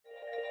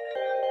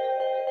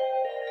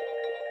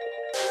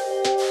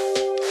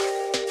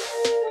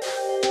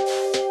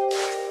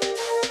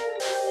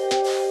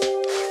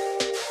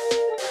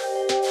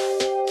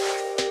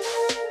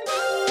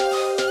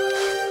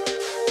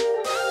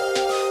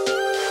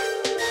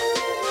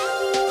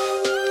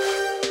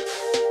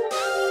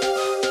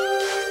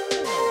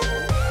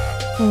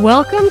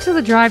Welcome to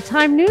the Drive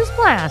Time News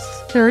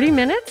Blast. 30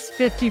 minutes,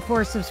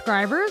 54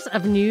 subscribers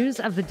of news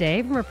of the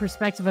day from a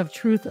perspective of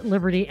truth,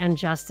 liberty, and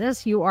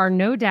justice. You are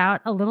no doubt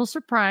a little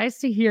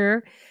surprised to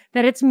hear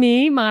that it's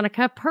me,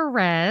 Monica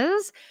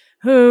Perez,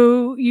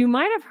 who you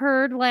might have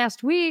heard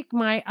last week.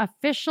 My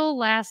official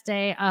last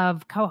day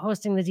of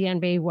co-hosting the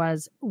DNB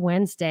was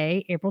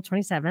Wednesday, April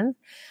 27th.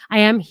 I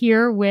am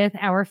here with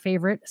our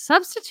favorite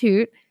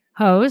substitute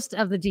host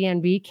of the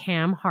DNB,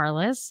 Cam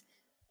Harless.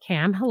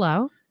 Cam,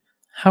 hello.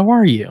 How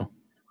are you?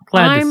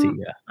 Glad to see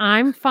you.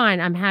 I'm fine.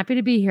 I'm happy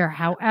to be here.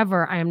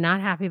 However, I am not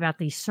happy about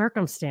these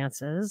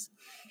circumstances.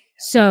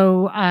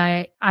 So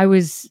I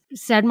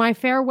said my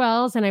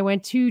farewells and I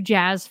went to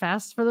Jazz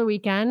Fest for the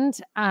weekend,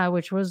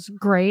 which was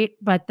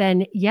great. But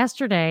then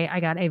yesterday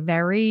I got a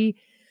very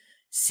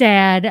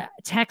sad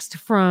text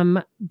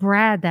from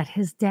Brad that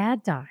his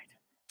dad died.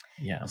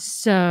 Yeah.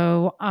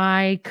 So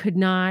I could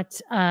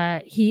not,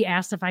 he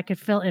asked if I could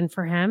fill in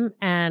for him.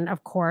 And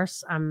of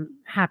course, I'm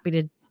happy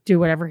to do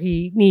whatever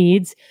he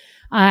needs.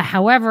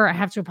 However, I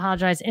have to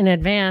apologize in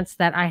advance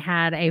that I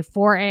had I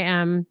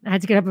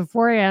had to get up at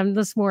 4 a.m.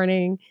 this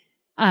morning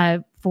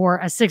for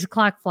a 6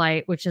 o'clock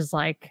flight, which is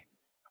like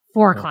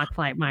 4 o'clock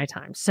flight my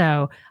time.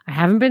 So I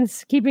haven't been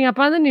keeping up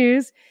on the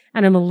news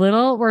and I'm a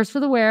little worse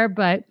for the wear,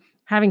 but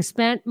having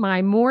spent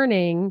my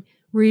morning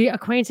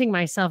reacquainting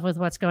myself with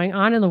what's going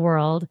on in the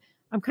world,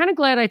 I'm kind of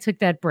glad I took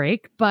that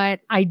break,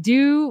 but I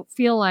do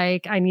feel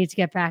like I need to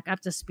get back up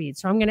to speed.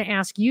 So I'm going to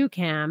ask you,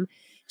 Cam,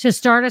 to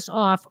start us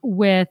off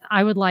with,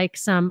 I would like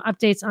some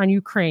updates on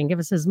Ukraine. Give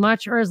us as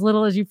much or as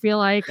little as you feel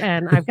like.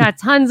 And I've got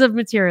tons of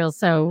material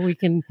so we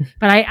can,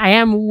 but I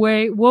am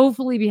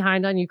woefully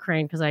behind on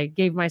Ukraine because I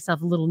gave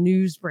myself a little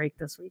news break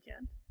this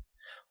weekend.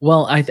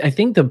 Well, I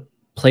think the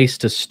place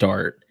to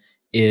start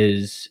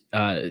is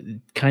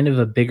kind of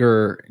a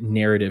bigger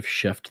narrative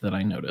shift that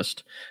I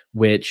noticed,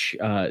 which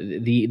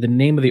the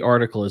name of the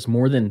article is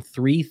 "More than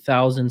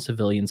 3,000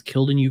 civilians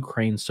killed in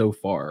Ukraine so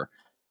far,"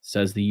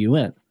 says the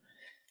UN.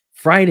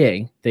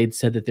 Friday, they'd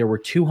said that there were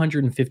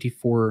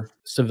 254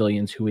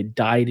 civilians who had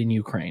died in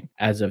Ukraine.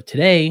 As of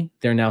today,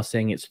 they're now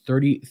saying it's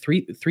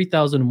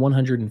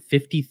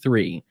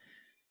 3,153,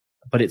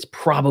 but it's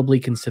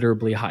probably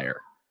considerably higher,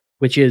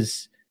 which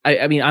is,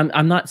 I mean,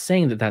 I'm not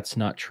saying that that's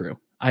not true.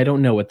 I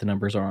don't know what the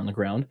numbers are on the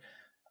ground.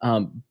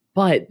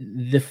 But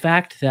the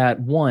fact that,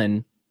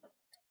 one,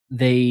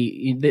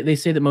 they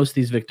say that most of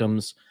these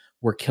victims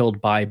were killed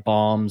by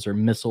bombs or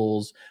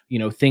missiles,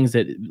 things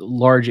that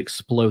large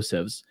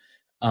explosives.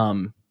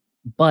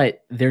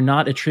 But they're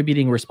not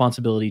attributing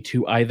responsibility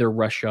to either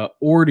Russia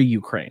or to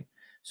Ukraine.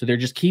 So they're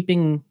just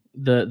keeping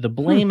the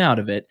blame out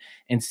of it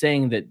and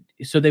saying that,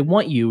 so they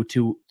want you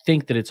to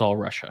think that it's all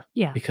Russia.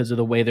 Yeah. Because of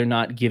the way they're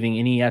not giving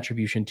any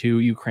attribution to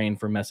Ukraine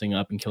for messing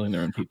up and killing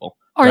their own people.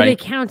 Are they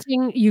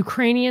counting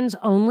Ukrainians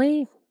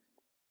only?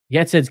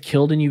 Yeah, it says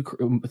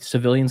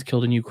civilians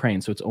killed in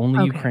Ukraine, so it's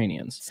only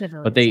Ukrainians.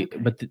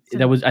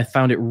 Civilians, I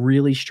found it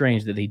really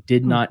strange that they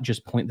did not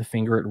just point the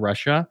finger at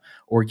Russia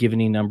or give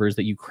any numbers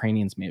that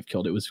Ukrainians may have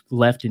killed. It was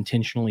left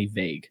intentionally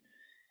vague.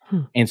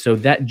 And so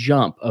that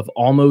jump of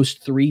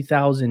almost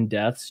 3,000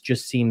 deaths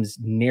just seems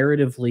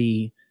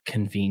narratively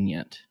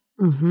convenient.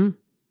 Mm-hmm.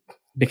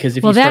 Because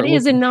that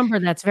is a number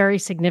that's very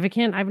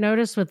significant. I've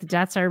noticed with the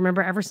deaths. I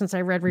remember ever since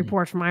I read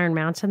reports from Iron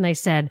Mountain, they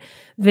said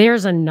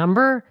there's a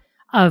number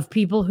of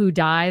people who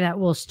die that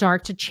will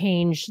start to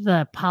change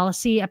the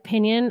policy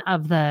opinion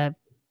of the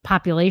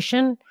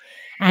population.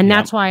 And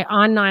that's why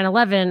on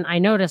 9/11, I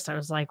noticed, I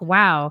was like,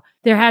 wow,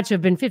 there had to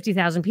have been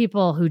 50,000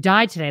 people who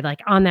died today,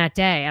 like on that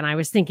day. And I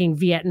was thinking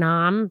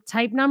Vietnam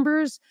type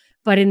numbers,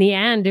 but in the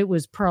end, it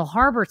was Pearl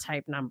Harbor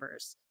type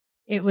numbers.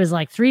 It was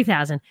like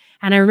 3,000.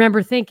 And I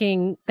remember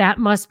thinking that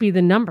must be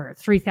the number.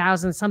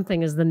 3,000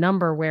 something is the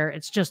number where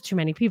it's just too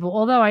many people.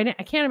 Although I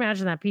can't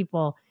imagine that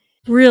people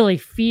really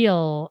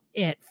feel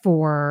it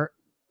for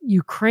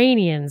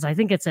Ukrainians. I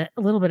think it's a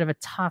little bit of a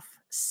tough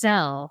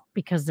sell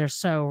because they're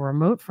so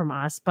remote from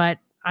us. But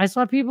I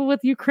saw people with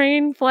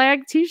Ukraine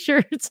flag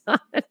T-shirts on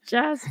the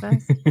Jazz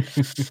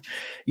Fest.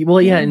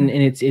 Well, yeah, and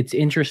it's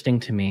interesting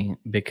to me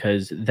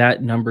because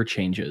that number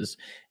changes,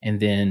 and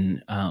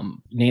then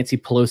Nancy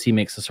Pelosi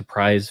makes a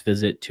surprise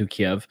visit to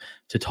Kiev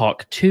to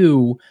talk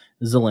to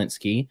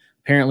Zelensky.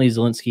 Apparently,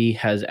 Zelensky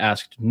has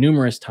asked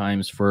numerous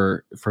times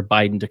for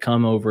Biden to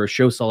come over,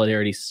 show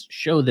solidarity,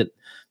 show that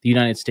the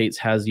United States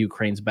has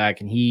Ukraine's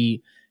back, and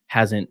he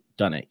hasn't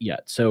done it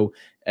yet. So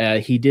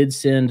he did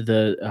send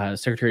the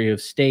Secretary of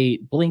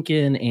State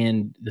Blinken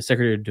and the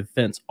Secretary of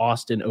Defense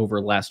Austin over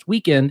last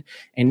weekend,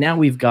 and now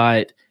we've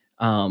got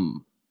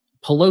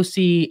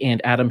Pelosi and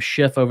Adam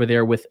Schiff over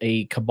there with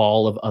a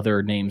cabal of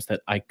other names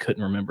that I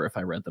couldn't remember if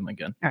I read them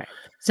again. All right.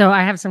 So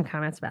I have some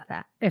comments about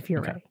that, if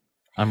you're ready.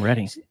 I'm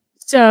ready.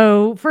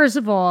 So first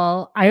of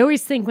all, I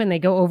always think when they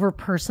go over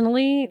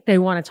personally, they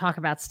want to talk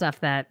about stuff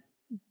that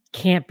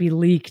can't be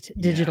leaked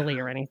digitally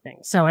or anything.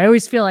 So I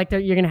always feel like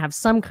you're going to have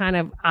some kind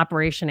of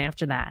operation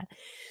after that.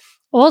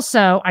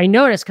 Also, I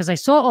noticed, because I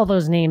saw all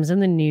those names in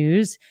the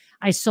news,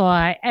 I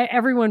saw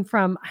everyone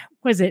from,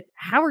 was it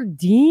Howard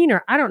Dean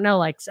or I don't know,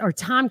 like, or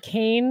Tom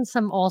Kaine,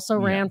 some also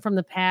ran from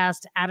the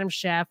past, Adam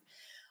Schiff,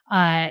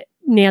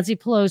 Nancy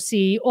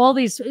Pelosi, all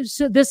these.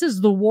 So this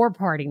is the war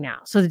party now.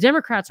 So the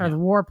Democrats are the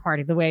war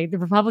party, the way the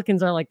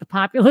Republicans are like the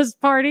populist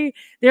party.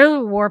 They're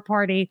the war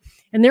party.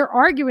 And they're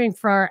arguing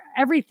for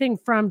everything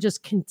from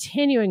just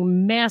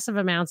continuing massive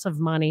amounts of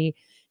money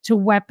to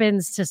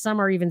weapons, to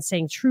some are even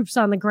saying troops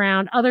on the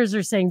ground. Others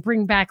are saying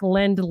bring back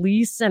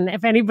Lend-Lease. And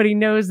if anybody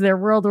knows their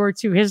World War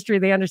II history,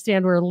 they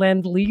understand where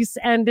Lend-Lease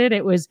ended.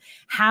 It was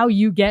how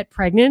you get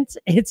pregnant.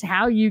 It's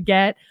how you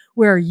get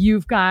where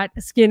you've got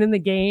skin in the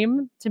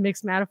game, to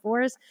mix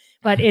metaphors.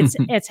 But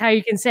it's how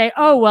you can say,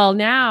 oh, well,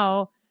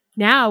 now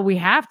we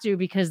have to,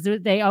 because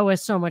they owe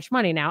us so much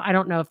money. Now, I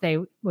don't know if they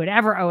would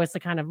ever owe us the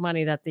kind of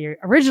money that the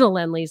original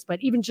Lend-Lease, but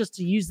even just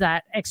to use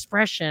that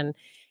expression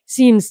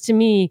seems to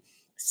me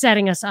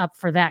setting us up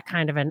for that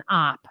kind of an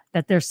op,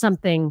 that there's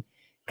something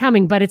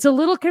coming. But it's a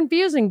little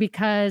confusing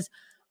because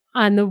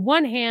on the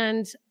one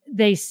hand,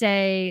 they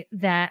say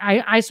that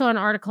I saw an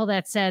article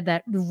that said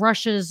that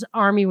Russia's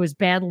army was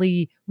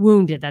badly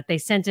wounded, that they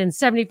sent in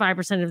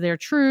 75% of their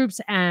troops,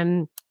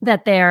 and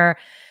that they're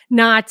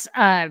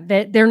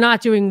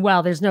not doing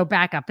well. There's no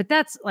backup, but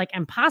that's like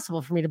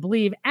impossible for me to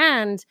believe.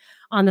 And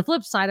on the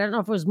flip side, I don't know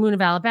if it was Moon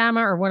of Alabama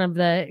or one of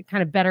the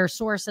kind of better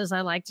sources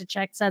I like to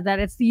check said that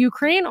it's the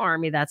Ukraine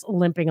army that's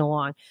limping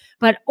along.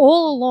 But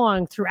all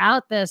along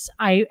throughout this,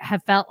 I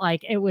have felt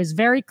like it was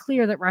very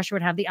clear that Russia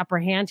would have the upper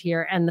hand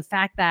here. And the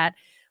fact that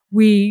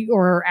we,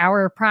 or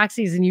our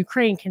proxies in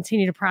Ukraine,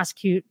 continue to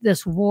prosecute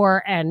this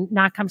war and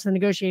not come to the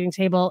negotiating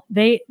table,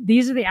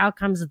 these are the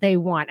outcomes that they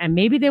want. And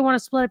maybe they want to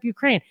split up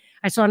Ukraine.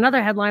 I saw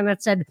another headline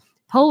that said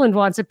Poland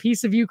wants a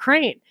piece of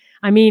Ukraine.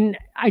 I mean,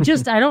 I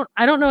don't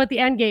know what the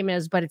end game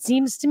is, but it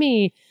seems to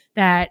me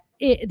that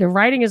the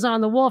writing is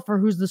on the wall for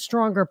who's the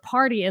stronger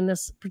party in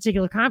this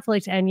particular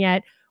conflict. And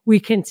yet we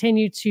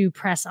continue to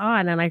press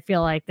on. And I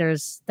feel like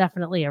there's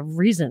definitely a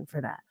reason for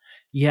that.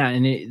 Yeah,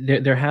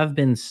 and there have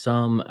been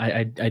some.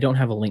 I don't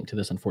have a link to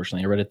this,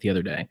 unfortunately. I read it the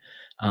other day,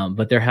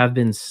 but there have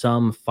been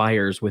some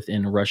fires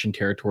within Russian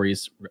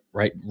territories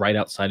right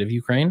outside of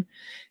Ukraine,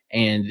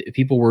 and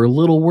people were a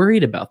little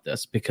worried about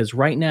this because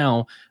right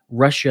now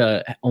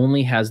Russia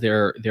only has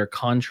their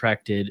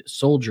contracted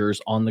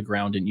soldiers on the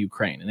ground in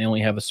Ukraine, and they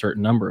only have a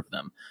certain number of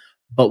them.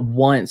 But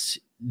once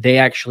they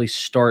actually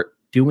start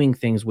doing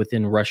things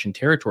within Russian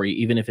territory,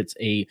 even if it's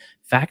a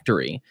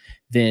factory,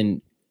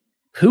 then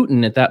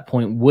Putin at that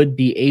point would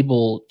be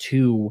able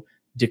to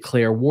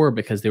declare war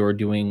because they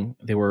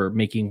were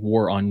making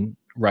war on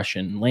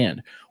Russian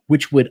land,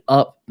 which would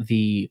up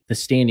the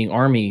standing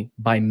army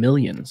by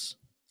millions,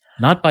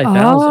 not by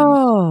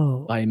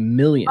thousands, by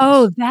millions.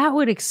 Oh, that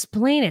would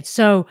explain it.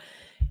 So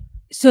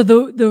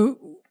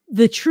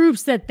the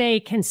troops that they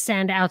can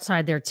send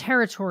outside their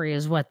territory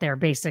is what they're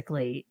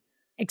basically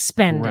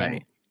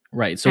expending.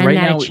 Right. So and right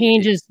that now it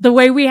changes the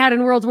way we had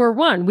in World War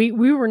I. We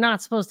were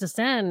not supposed to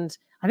send.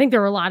 I think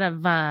there were a lot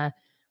of,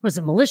 was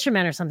it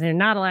militiamen or something? They're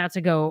not allowed to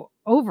go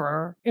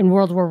over in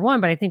World War I,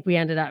 but I think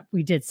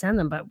we did send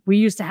them, but we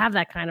used to have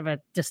that kind of a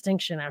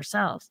distinction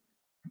ourselves.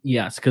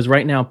 Yes, because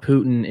right now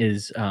Putin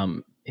is,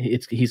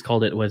 he's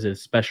called it, was a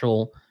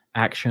special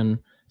action,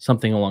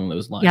 something along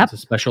those lines, a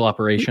special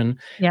operation.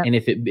 Yep. And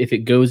if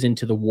it goes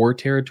into the war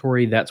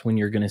territory, that's when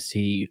you're going to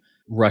see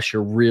Russia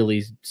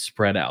really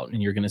spread out,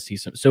 and you're going to see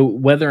some. So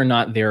whether or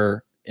not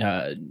they're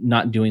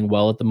not doing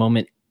well at the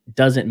moment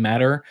doesn't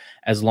matter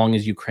as long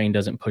as Ukraine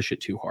doesn't push it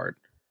too hard,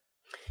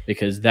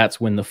 because that's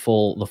when the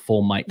full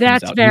might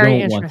comes out. Very you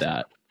don't want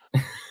that.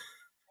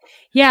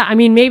 Yeah, I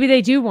mean, maybe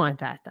they do want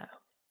that though.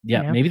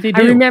 Yeah, maybe they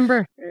do. I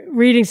remember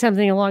reading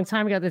something a long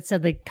time ago that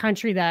said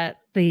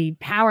the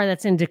power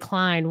that's in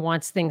decline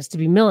wants things to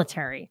be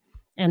military,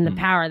 and the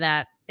power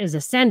that is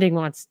ascending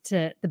wants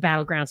the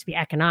battlegrounds to be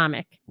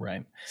economic.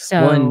 Right.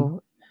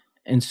 So.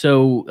 And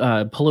so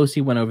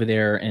Pelosi went over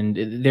there,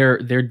 and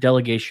their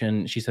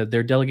delegation, she said,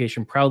 their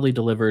delegation proudly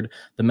delivered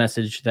the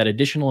message that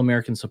additional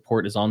American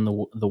support is on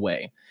the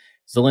way.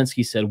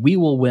 Zelensky said, "We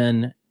will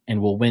win,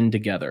 and we'll win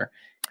together."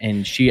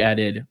 And she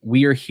added,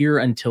 "We are here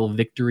until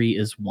victory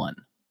is won."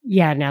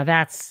 Yeah, now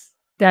that's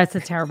a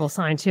terrible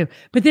sign too.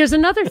 But there's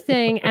another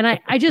thing, and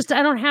I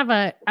don't have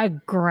a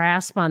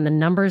grasp on the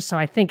numbers, so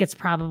I think it's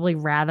probably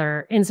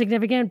rather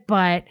insignificant,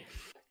 but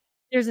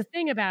there's a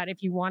thing about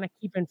if you want to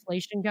keep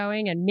inflation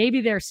going, and maybe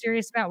they're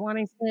serious about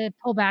wanting to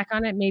pull back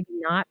on it, maybe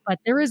not. But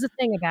there is a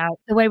thing about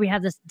the way we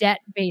have this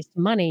debt-based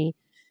money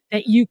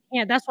that you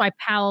can't. That's why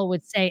Powell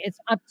would say it's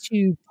up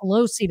to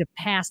Pelosi to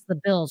pass the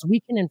bills.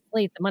 We can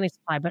inflate the money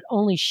supply, but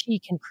only she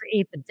can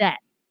create the debt.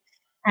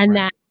 And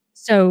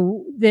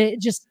so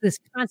just this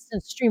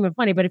constant stream of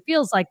money. But it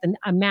feels like the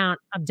amount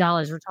of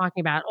dollars we're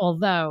talking about,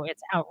 although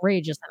it's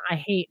outrageous, and I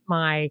hate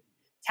my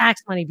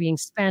tax money being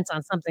spent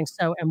on something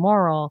so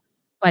immoral,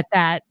 but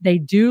that they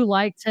do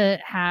like to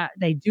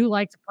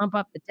pump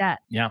up the debt.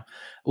 Yeah.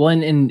 Well,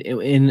 and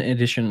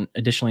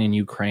additionally in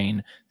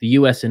Ukraine, the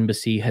U.S.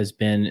 embassy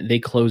they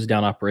closed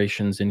down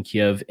operations in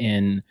Kiev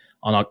in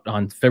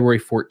on February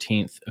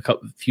 14th,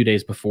 few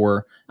days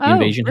before the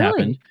invasion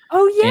happened.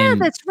 Oh, yeah,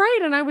 And that's right.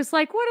 And I was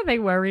like, what are they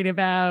worried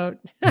about?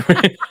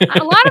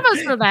 A lot of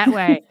us were that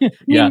way. I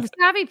yeah, mean,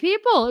 savvy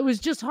people, it was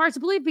just hard to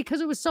believe because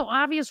it was so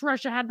obvious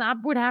Russia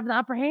would have the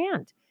upper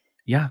hand.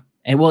 yeah.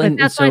 And well, But and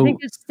that's why I think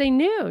so they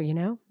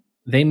knew.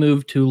 they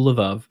moved to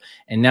Lvov,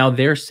 and now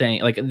they're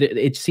saying, like,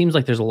 it seems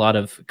like there's a lot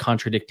of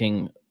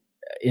contradicting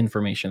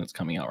information that's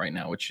coming out right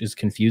now, which is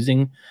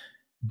confusing.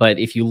 But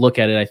if you look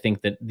at it, I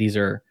think that these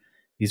are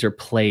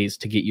plays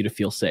to get you to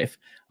feel safe.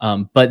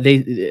 But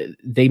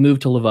they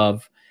moved to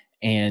Lvov,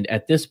 and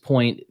at this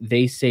point,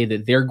 they say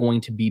that they're going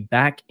to be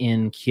back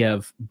in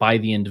Kiev by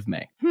the end of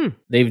May.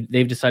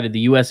 They've decided the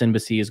U.S.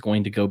 embassy is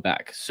going to go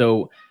back.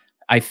 So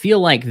I feel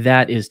like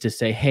that is to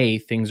say, hey,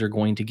 things are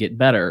going to get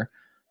better.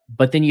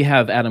 But then you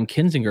have Adam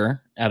Kinzinger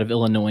out of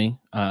Illinois,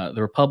 the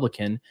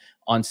Republican,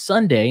 on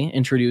Sunday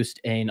introduced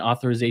an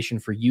authorization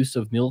for use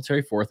of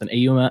military force, an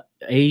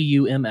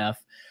AUMF,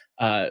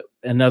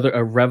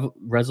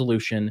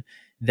 resolution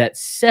that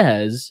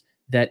says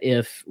that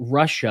if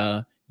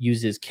Russia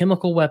uses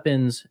chemical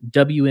weapons,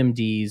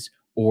 WMDs,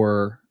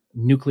 or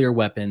nuclear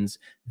weapons,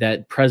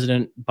 that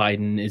President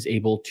Biden is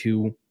able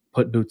to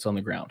put boots on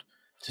the ground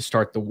to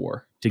start the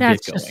war, to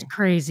That's get going. just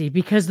crazy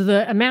because of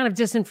the amount of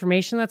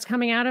disinformation that's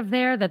coming out of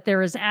there, that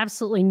there is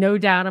absolutely no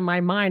doubt in my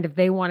mind if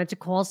they wanted to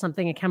call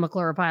something a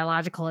chemical or a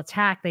biological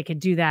attack, they could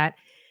do that.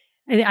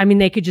 And I mean,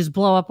 they could just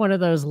blow up one of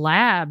those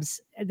labs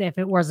if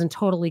it wasn't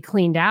totally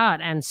cleaned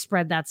out and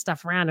spread that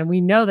stuff around. And we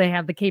know they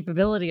have the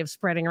capability of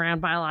spreading around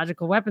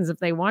biological weapons if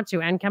they want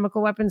to, and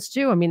chemical weapons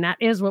too. I mean, that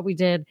is what we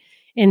did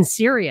in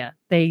Syria.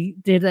 They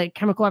did a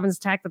chemical weapons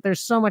attack that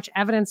there's so much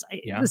evidence.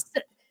 Yeah.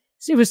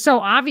 It was so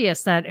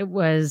obvious that it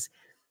wasn't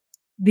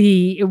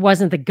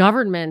the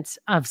government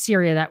of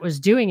Syria that was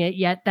doing it,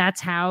 yet that's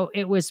how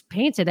it was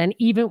painted. And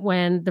even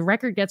when the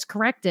record gets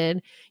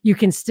corrected, you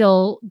can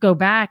still go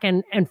back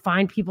and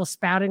find people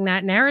spouting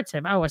that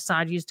narrative. Oh,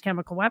 Assad used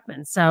chemical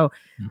weapons. So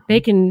they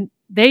do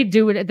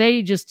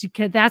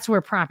it. That's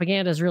where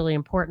propaganda is really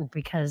important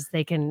because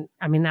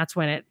that's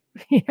when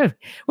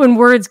when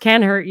words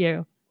can hurt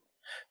you.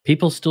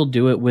 People still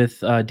do it with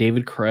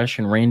David Koresh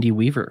and Randy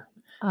Weaver.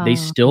 They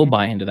still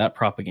buy into that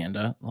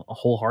propaganda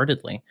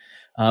wholeheartedly.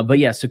 But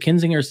yeah, so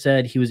Kinzinger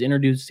said he was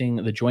introducing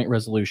the joint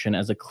resolution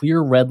as a clear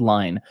red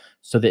line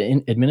so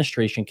the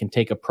administration can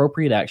take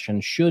appropriate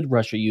action should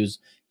Russia use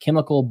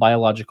chemical,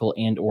 biological,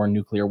 and or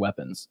nuclear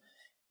weapons.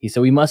 He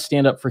said we must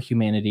stand up for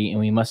humanity and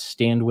we must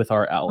stand with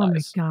our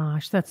allies. Oh my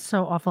gosh, that's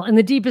so awful. And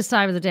the deepest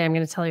dive of the day I'm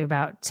going to tell you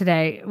about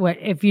today, what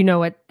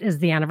is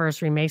the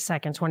anniversary, May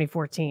 2nd,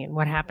 2014,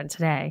 what happened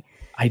today?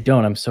 I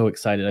don't. I'm so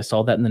excited. I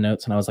saw that in the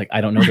notes and I was like,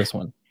 I don't know this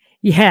one.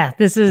 Yeah,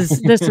 this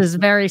is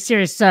very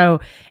serious. So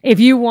if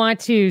you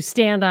want to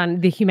stand on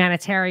the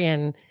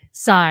humanitarian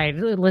side,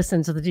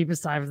 listen to the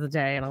deepest dive of the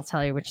day, and I'll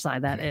tell you which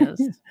side that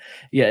is.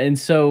 Yeah, and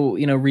so,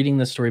 reading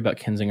the story about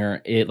Kinzinger,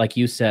 it, like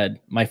you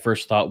said, my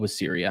first thought was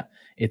Syria.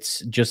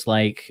 It's just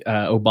like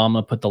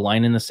Obama put the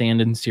line in the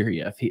sand in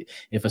Syria.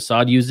 If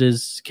Assad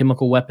uses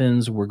chemical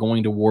weapons, we're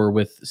going to war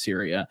with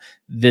Syria.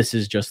 This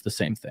is just the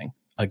same thing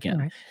again.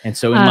 Right. And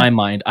so in my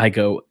mind, I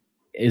go,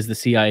 is the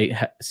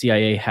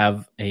CIA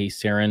have a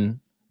sarin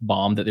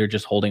bomb that they're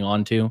just holding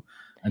on to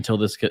until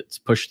this gets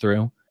pushed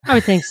through? I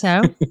would think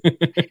so.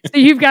 So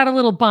you've got a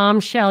little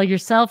bombshell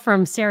yourself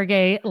from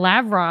Sergei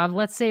Lavrov.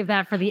 Let's save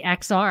that for the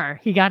XR.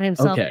 He got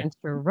himself into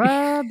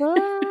trouble.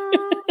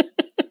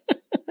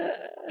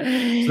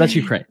 So that's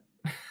Ukraine.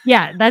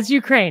 Yeah, that's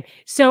Ukraine.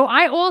 So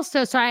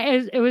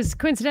it was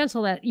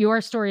coincidental that your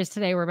stories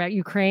today were about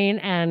Ukraine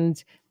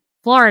and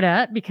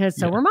Florida because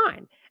so were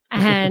mine.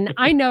 And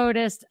I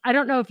noticed, I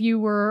don't know if you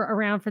were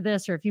around for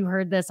this or if you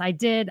heard this. I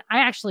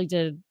actually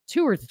did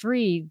 2 or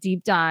 3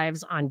 deep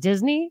dives on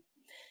Disney,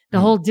 the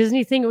whole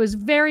Disney thing. It was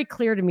very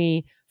clear to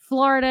me,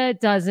 Florida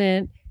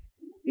doesn't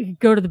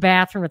go to the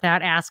bathroom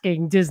without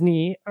asking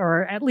Disney,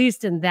 or at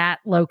least in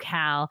that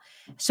locale.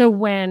 So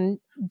when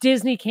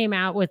Disney came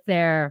out with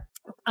their,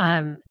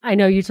 I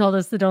know you told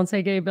us the Don't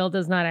Say Gay bill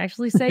does not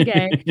actually say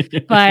gay,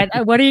 but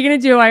what are you going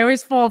to do? I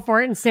always fall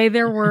for it and say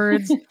their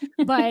words.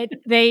 But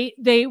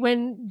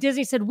when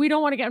Disney said, we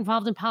don't want to get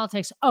involved in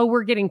politics. Oh,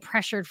 we're getting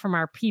pressured from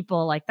our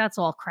people. Like, that's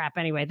all crap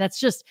anyway.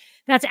 That's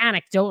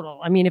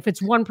anecdotal. I mean, if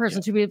it's one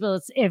person, 2 people,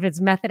 if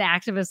it's method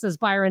activists, as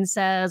Byron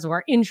says,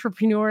 or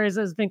entrepreneurs,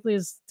 as Binkley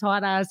has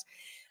taught us,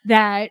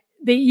 that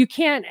you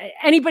can't,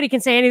 anybody can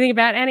say anything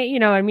about any,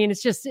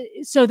 it's just,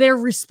 so they're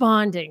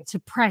responding to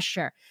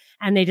pressure.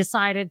 And they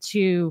decided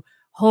to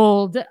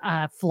hold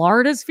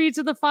Florida's feet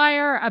to the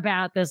fire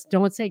about this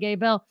Don't Say Gay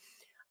bill,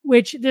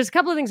 which there's a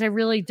couple of things I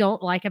really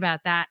don't like about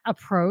that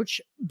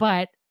approach.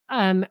 But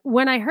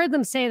when I heard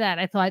them say that,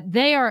 I thought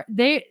they are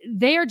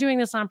doing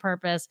this on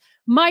purpose.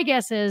 My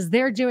guess is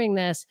they're doing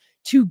this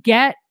to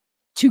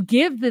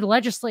give the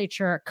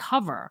legislature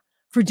cover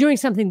for doing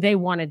something they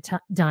wanted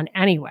done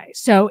anyway.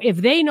 So if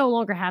they no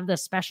longer have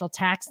this special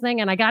tax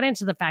thing, and I got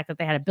into the fact that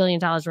they had $1 billion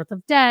worth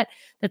of debt,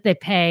 that they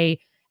pay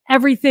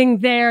everything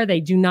there.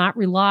 They do not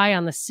rely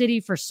on the city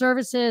for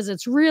services.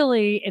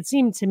 It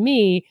seemed to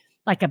me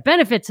like a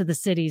benefit to the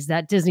cities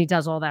that Disney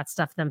does all that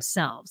stuff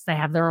themselves. They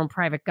have their own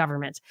private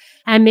government.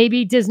 And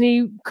maybe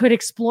Disney could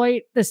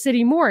exploit the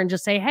city more and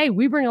just say, hey,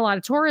 we bring a lot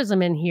of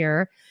tourism in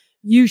here.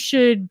 You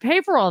should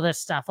pay for all this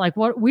stuff. Like,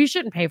 what, we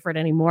shouldn't pay for it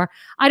anymore.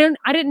 I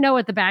didn't know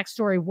what the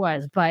backstory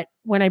was, but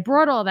when I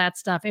brought all that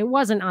stuff, it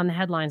wasn't on the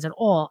headlines at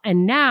all.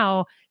 And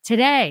now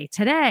today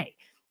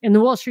in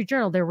the Wall Street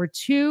Journal, there were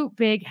two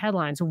big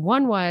headlines.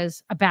 One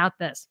was about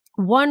this.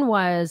 One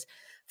was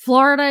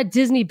Florida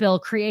Disney bill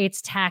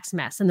creates tax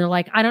mess. And they're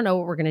like, I don't know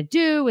what we're going to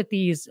do with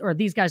these, or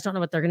these guys don't know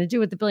what they're going to do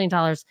with the $1 billion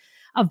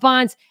of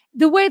bonds.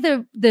 The way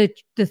the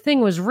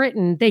thing was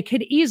written, they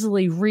could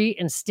easily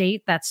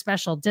reinstate that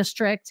special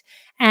district.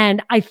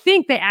 And I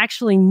think they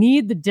actually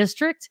need the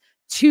district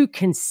to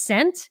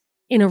consent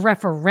in a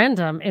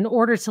referendum in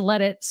order to let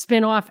it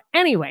spin off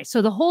anyway.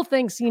 So the whole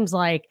thing seems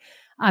like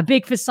a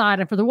big facade.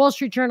 And for the Wall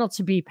Street Journal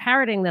to be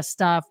parroting this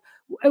stuff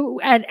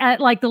at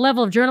like the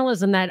level of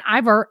journalism that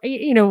I've,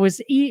 was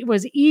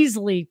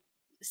easily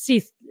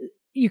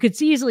you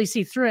could easily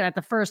see through it at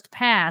the first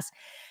pass.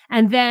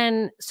 And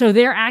then, so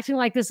they're acting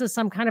like this is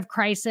some kind of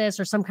crisis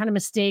or some kind of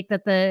mistake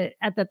that the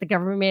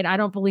government made. I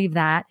don't believe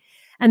that.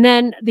 And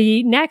then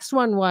the next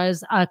one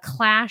was a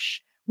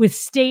clash with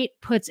state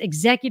puts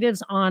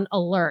executives on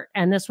alert.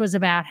 And this was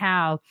about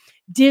how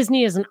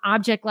Disney is an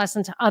object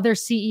lesson to other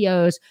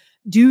CEOs.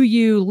 Do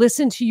you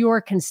listen to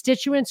your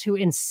constituents who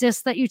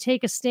insist that you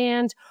take a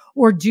stand,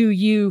 or do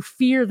you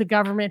fear the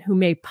government who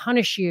may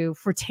punish you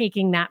for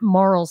taking that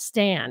moral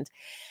stand?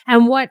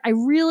 And what I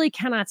really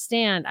cannot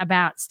stand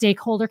about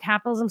stakeholder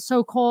capitalism,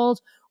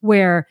 so-called,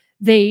 where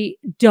they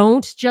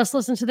don't just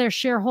listen to their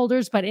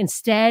shareholders, but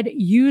instead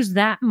use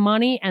that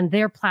money and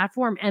their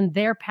platform and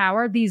their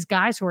power. These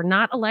guys who are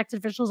not elected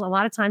officials, a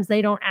lot of times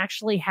they don't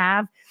actually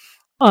have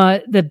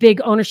the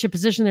big ownership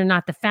position. They're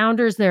not the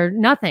founders. They're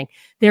nothing.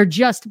 They're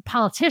just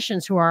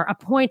politicians who are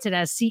appointed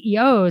as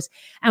CEOs.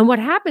 And what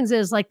happens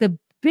is, like, the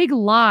big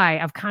lie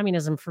of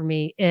communism for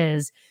me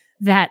is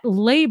that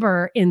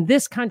labor in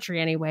this country,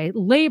 anyway,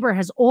 labor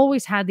has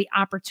always had the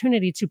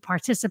opportunity to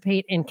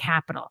participate in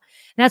capital.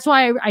 That's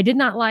why I did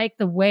not like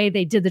the way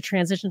they did the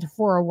transition to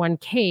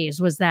 401ks,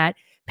 was that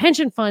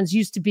pension funds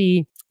used to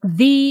be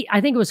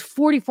I think it was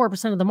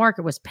 44% of the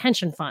market was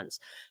pension funds.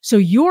 So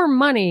your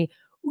money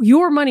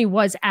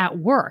was at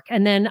work.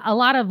 And then a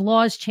lot of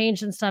laws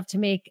changed and stuff to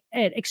make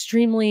it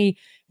extremely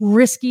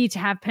risky to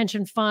have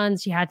pension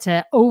funds. You had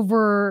to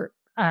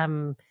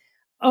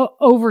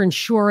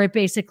over-insure it,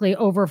 basically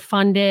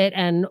overfund it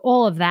and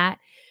all of that.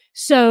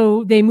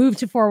 So they moved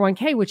to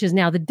 401k, which is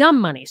now the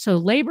dumb money. So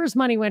labor's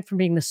money went from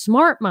being the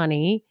smart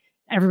money,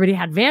 everybody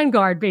had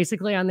Vanguard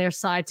basically on their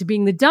side, to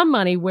being the dumb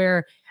money,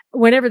 where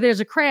whenever there's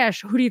a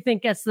crash, who do you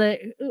think gets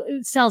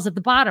sells at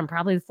the bottom?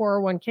 Probably the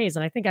 401ks.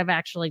 And I think I've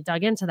actually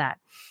dug into that.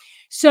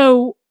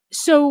 So,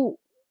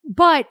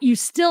 but you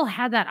still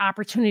had that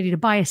opportunity to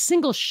buy a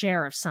single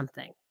share of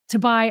something, to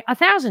buy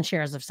 1,000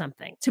 shares of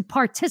something, to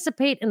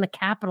participate in the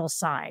capital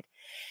side.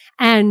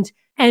 And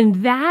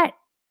that,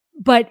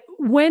 but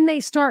when they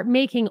start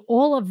making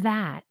all of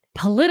that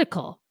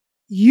political,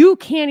 you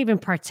can't even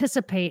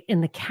participate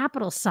in the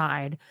capital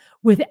side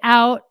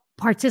without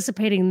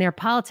participating in their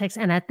politics.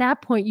 And at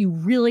that point, you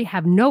really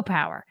have no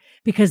power,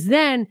 because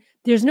then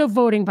there's no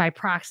voting by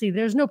proxy.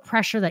 There's no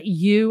pressure that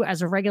you,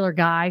 as a regular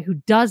guy who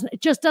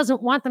just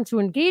doesn't want them to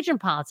engage in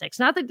politics,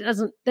 not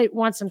that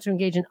wants them to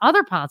engage in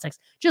other politics,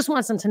 just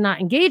wants them to not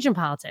engage in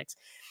politics.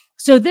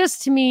 So this,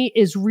 to me,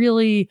 is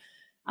really,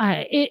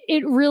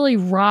 it really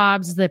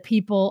robs the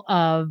people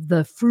of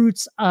the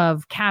fruits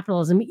of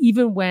capitalism,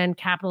 even when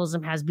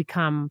capitalism has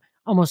become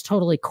almost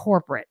totally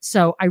corporate.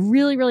 So I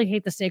really, really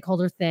hate the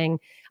stakeholder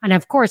thing. And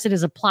of course, it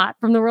is a plot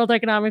from the World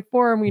Economic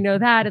Forum. We know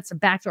that. It's a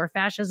backdoor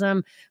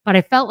fascism. But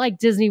I felt like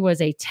Disney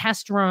was a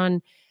test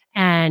run,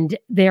 and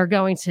they're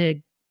going to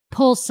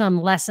pull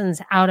some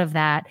lessons out of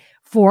that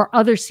for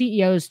other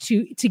CEOs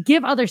to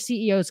give other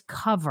CEOs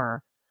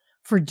cover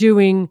for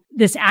doing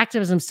this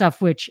activism stuff,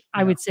 which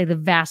I would say the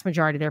vast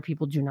majority of their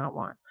people do not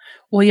want.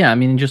 Well, yeah, I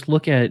mean, just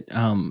look at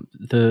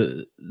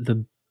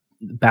the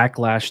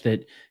backlash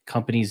that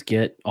companies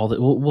get. What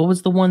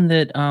was the one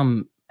that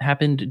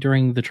happened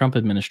during the Trump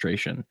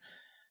administration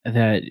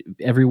that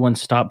everyone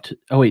stopped?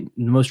 Oh wait,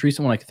 the most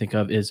recent one I can think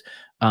of is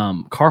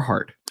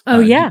Carhartt.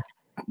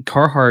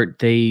 Carhartt,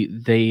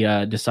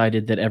 they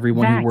decided that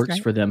everyone who works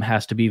for them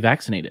has to be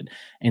vaccinated.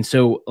 And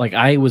so, like,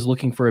 I was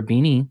looking for a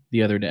beanie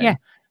the other day. Yeah.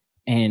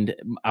 And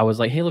I was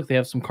like, hey, look, they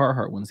have some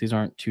Carhartt ones. These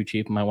aren't too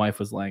cheap. And my wife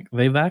was like,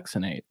 they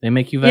vaccinate. They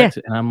make you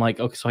vaccinate. And I'm like,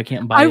 okay, so I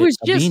can't buy a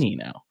beanie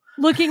now.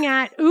 Looking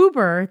at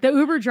Uber, the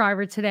Uber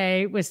driver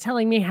today was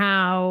telling me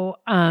how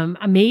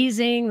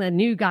amazing the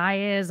new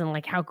guy is, and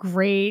like how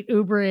great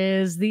Uber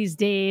is these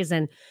days.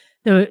 And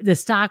the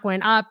stock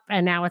went up,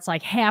 and now it's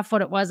like half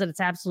what it was at its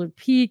absolute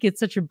peak.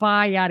 It's such a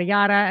buy, yada,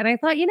 yada. And I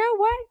thought, you know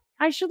what?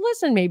 I should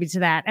listen maybe to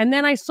that. And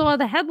then I saw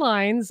the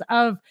headlines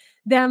of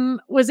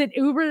them. Was it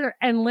Uber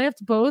and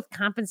Lyft both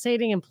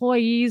compensating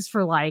employees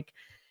for like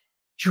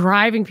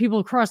driving people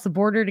across the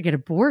border to get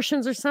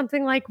abortions or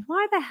something? Like,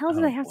 why the hell do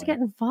they have to get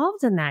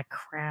involved in that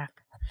crap?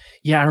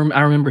 Yeah,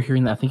 I remember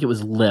hearing that. I think it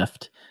was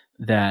Lyft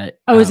that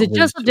Oh, is it was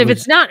just if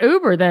it's not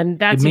Uber, then it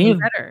that's may even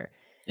have better.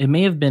 it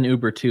may have been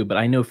Uber too, but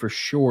I know for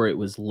sure it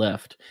was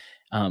Lyft,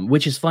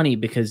 which is funny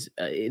because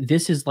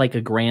this is like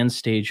a grand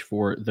stage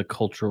for the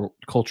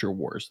culture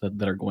wars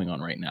that are going on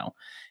right now,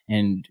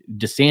 and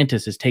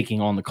DeSantis is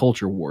taking on the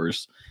culture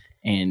wars,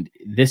 and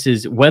this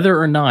is whether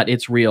or not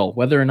it's real,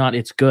 whether or not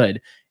it's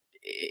good,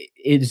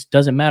 it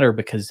doesn't matter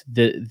because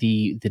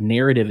the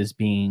narrative is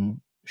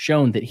being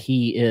shown that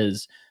he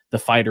is the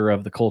fighter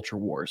of the culture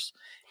wars,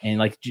 and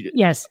like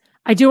Yes,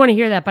 I do wanna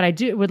hear that, but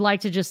I would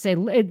like to just say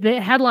the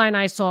headline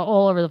I saw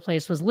all over the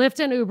place was Lyft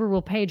and Uber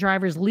will pay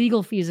drivers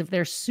legal fees if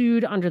they're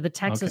sued under the okay,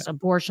 Texas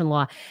abortion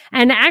law.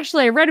 And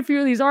actually, I read a few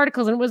of these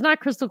articles, and it was not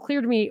crystal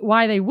clear to me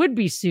why they would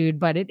be sued,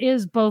 but it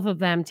is both of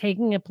them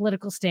taking a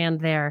political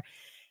stand there.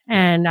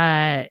 yeah. And,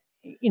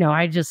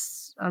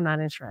 I'm not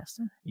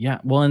interested. Yeah,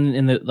 well,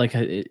 in the like,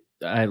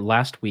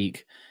 last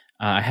week,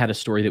 I had a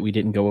story that we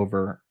didn't go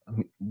over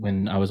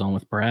when I was on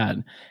with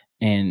Brad,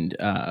 and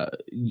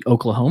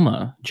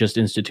Oklahoma just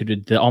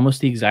instituted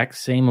almost the exact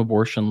same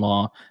abortion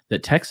law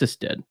that Texas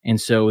did, and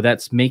so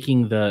that's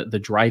making the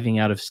driving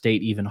out of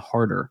state even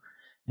harder.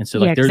 And so,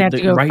 Yeah, like, because they're they have to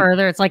the go right,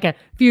 further. It's like a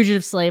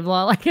fugitive slave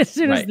law. Like, as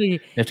soon as right. the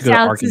They have to go to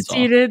South Arkansas.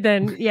 seceded,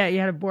 then, yeah, you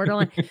had a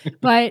borderline.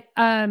 But,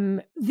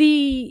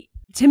 the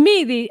to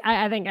me,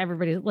 I think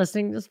everybody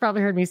listening has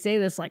probably heard me say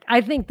this, like, I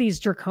think these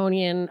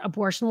draconian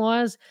abortion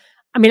laws,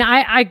 I mean,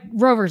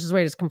 Roe versus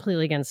Wade is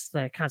completely against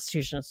the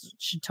Constitution. It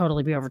should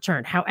totally be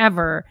overturned.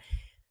 However,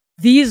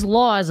 these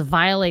laws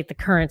violate the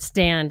current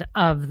stance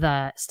of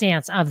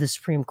the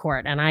Supreme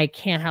Court, and I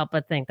can't help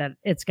but think that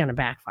it's gonna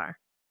backfire.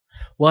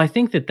 Well, I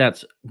think that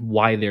that's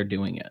why they're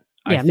doing it.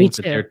 I Yeah, me think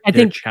that too. they're I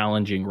they're think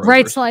challenging Roe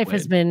Rights versus Life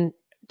has Wade. been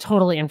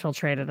totally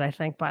infiltrated, I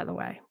think, by the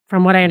way,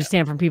 from what I Yeah.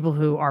 understand from people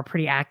who are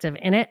pretty active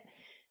in it.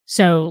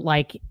 So,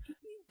 like,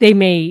 they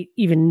may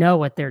even know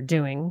what they're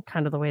doing,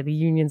 kind of the way the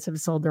unions have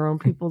sold their own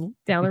people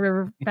down the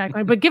river back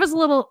when. But give us a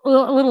little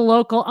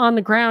local on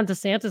the ground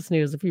DeSantis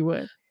news, if you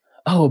would.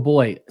 Oh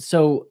boy.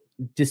 So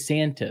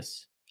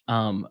DeSantis,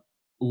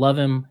 love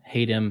him,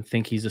 hate him,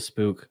 think he's a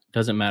spook,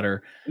 doesn't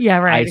matter. Yeah, I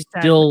right,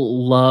 exactly.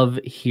 still love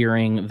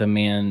hearing the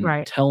man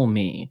Right. tell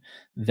me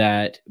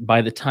that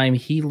by the time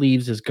he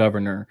leaves as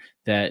governor,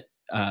 that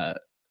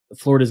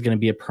Florida is going to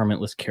be a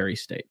permitless carry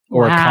state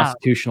or a Wow.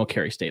 constitutional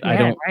carry state. I Yeah,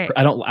 don't, right.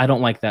 I don't, I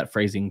don't like that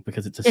phrasing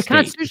because it's a Yeah, state. It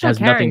constitutional has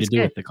nothing carry to is do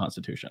good. with the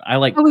Constitution. I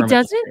like Oh, he permitless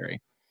doesn't?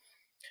 carry.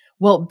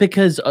 Well,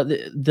 because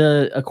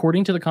the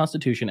according to the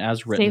Constitution as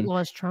State written,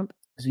 laws trump.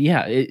 so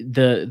yeah,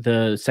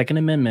 the Second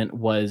Amendment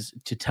was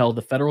to tell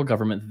the federal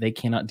government that they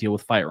cannot deal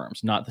with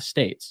firearms, not the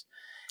states.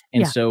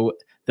 And Yeah. so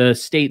the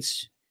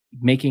states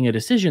making a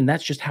decision,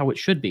 that's just how it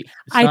should be.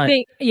 It's I not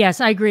think,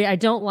 yes, I agree. I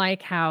don't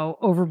like how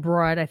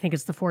overbroad, I think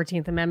it's the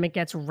 14th Amendment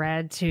gets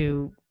read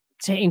to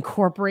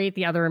incorporate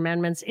the other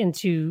amendments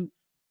into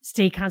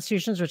state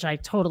constitutions, which I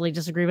totally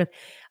disagree with.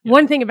 yeah,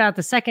 One thing about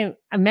the Second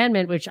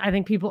Amendment, which I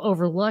think people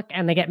overlook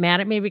and they get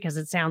mad at me because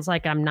it sounds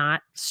like I'm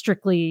not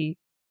strictly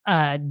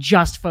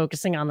just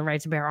focusing on the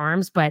right to bear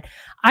arms, but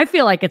I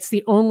feel like it's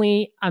the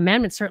only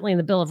amendment, certainly in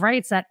the Bill of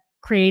Rights, that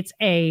creates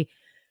a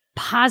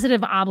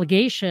positive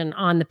obligation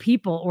on the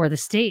people or the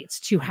states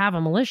to have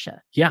a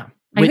militia. yeah.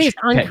 I think Which it's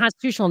okay,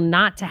 unconstitutional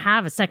not to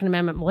have a Second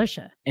Amendment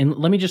militia. and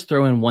let me just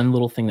throw in one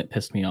little thing that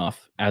pissed me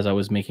off as I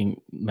was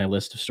making my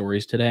list of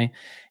stories today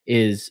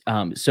is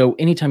so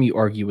anytime you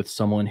argue with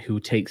someone who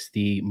takes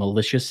the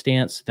malicious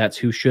stance, that's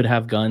who should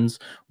have guns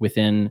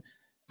within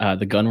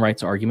the gun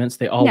rights arguments,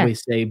 they Yeah.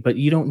 always say, but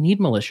you don't need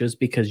militias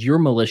because your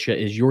militia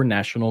is your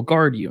National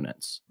Guard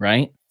units,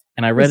 right?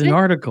 And I read Is an it?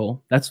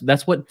 article. That's the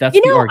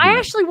I argument.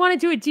 actually want to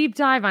do a deep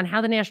dive on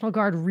how the National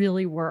Guard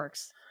really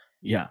works.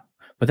 Yeah.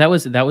 But that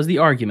was the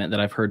argument that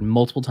I've heard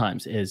multiple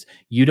times is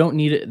you don't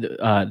need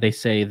it. They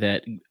say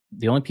that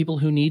the only people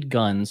who need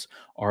guns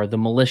are the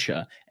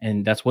militia,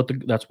 and that's what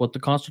the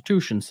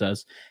Constitution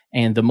says.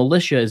 And the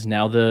militia is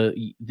now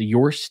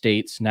your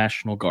state's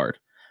National Guard.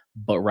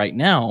 But right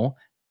now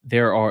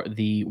there are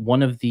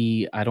one of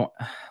the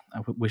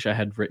wish I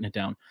had written it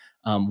down.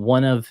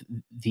 One of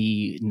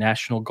the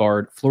National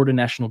Guard, Florida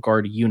National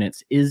Guard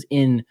units is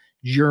in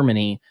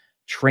Germany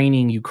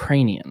training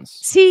Ukrainians.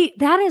 See,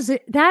 that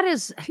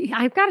is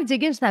I've got to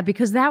dig into that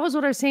because that was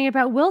what I was saying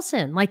about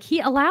Wilson. Like, he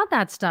allowed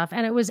that stuff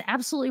and it was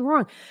absolutely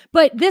wrong.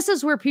 But this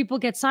is where people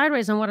get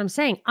sideways on what I'm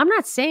saying. I'm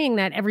not saying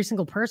that every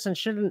single person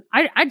shouldn't.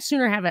 I'd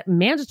sooner have a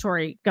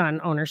mandatory gun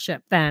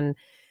ownership than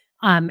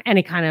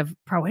any kind of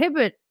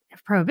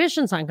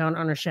prohibitions on gun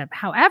ownership.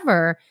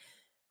 However,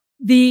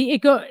 the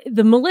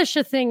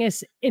militia thing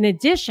is in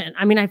addition.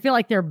 I mean, I feel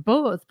like they're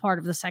both part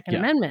of the Second Yeah.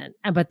 Amendment,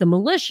 but the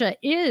militia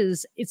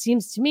is, it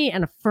seems to me,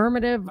 an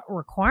affirmative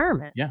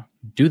requirement. Yeah,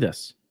 do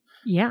this.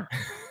 Yeah.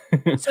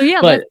 So yeah,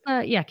 But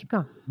let's keep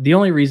going. the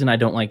only reason I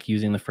don't like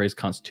using the phrase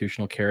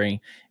constitutional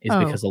carry is Oh,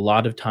 because a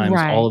lot of times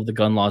right. all of the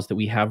gun laws that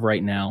we have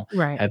right now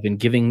Right. have been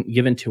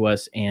given to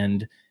us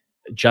and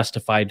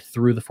justified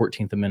through the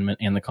 14th Amendment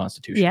and the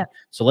Constitution. Yeah.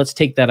 So let's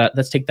take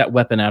that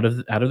weapon out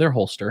of their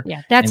holster.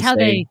 Yeah. That's and how say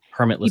they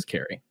permitless keep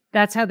carry.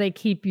 That's how they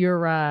keep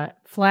your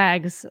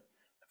flags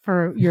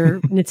for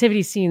your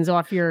nativity scenes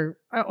off your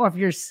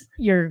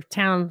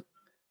town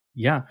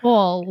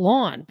hall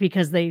lawn,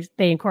 because they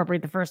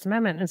incorporate the First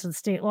Amendment into the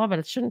state law, but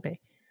it shouldn't be.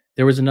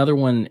 There was another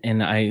one,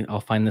 and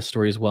I'll find this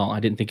story as well. I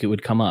didn't think it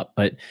would come up,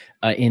 but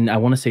in, I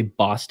want to say,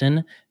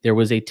 Boston, there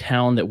was a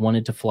town that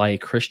wanted to fly a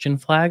Christian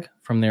flag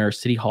from their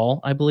city hall,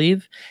 I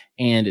believe,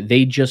 and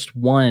they just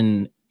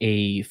won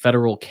a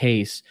federal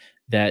case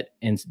that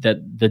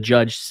the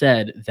judge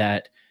said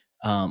that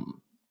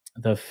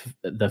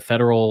the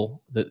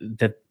federal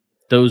that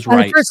those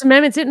rights, the First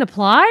Amendment didn't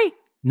apply.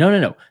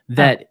 No,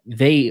 that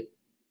they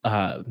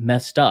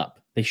messed up.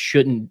 They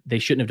shouldn't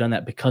have done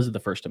that because of the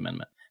First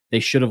Amendment. They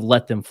should have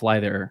let them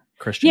fly their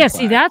Christian flag.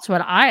 See, that's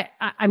what I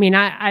mean,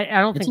 I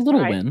don't it's think a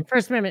little win. The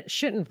First Amendment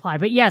shouldn't apply.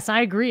 But yes,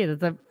 I agree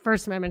that the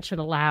First Amendment should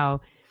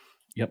allow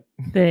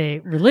the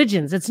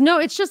religions. It's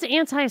just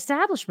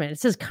anti-establishment. It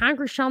says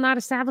Congress shall not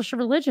establish a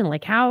religion.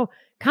 Like, how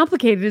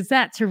complicated is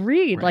that to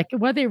read? Right. Like,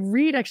 why they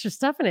read extra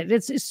stuff in it?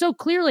 It's so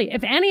clearly,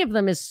 if any of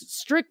them is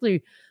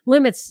strictly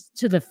limits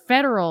to the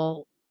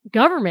federal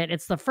government,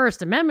 it's the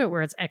First Amendment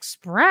where it's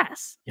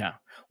express. Yeah.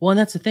 Well, and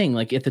that's the thing.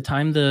 Like, at the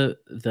time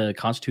the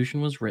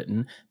Constitution was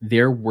written,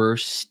 there were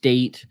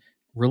state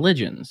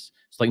religions.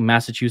 It's like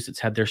Massachusetts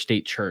had their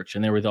state church,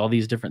 and there were all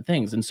these different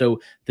things. And so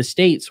the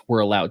states were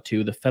allowed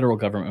to, the federal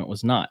government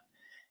was not.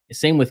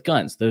 Same with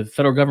guns. The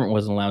federal government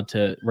wasn't allowed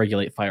to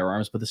regulate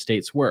firearms, but the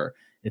states were,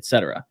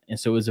 etc. And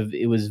so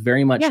it was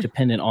very much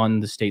dependent on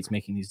the states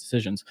making these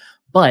decisions.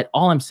 But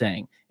all I'm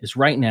saying is,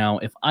 right now,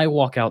 if I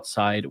walk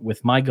outside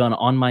with my gun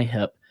on my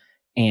hip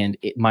and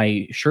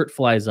my shirt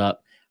flies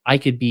up, I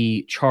could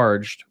be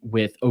charged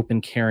with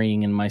open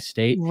carrying in my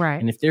state. Right.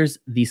 And if there's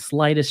the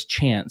slightest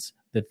chance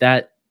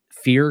that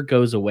fear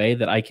goes away,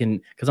 that I can,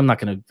 because I'm not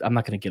gonna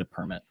get a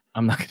permit.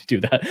 I'm not gonna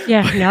do that.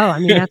 Yeah, no, I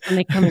mean, that's when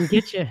they come and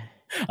get you.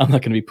 I'm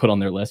not gonna be put on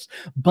their list.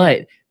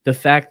 But the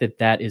fact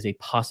that is a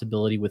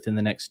possibility within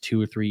the next 2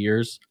 or 3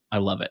 years, I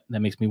love it. That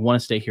makes me want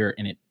to stay here,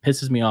 and it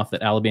pisses me off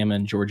that Alabama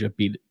and Georgia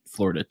beat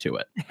Florida to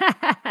it.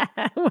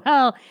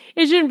 Well,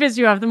 it shouldn't piss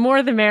you off. The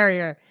more, the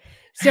merrier.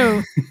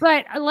 So,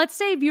 but let's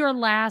save your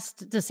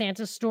last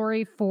DeSantis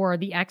story for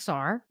the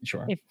XR.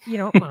 Sure. If you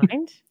don't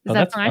mind. Is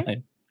that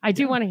fine? I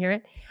do want to hear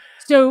it.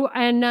 So,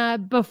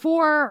 and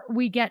before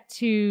we get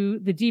to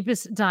the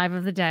deepest dive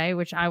of the day,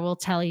 which I will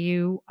tell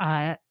you,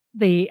 I'll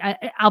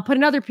put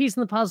another piece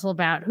in the puzzle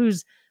about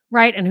who's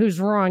right and who's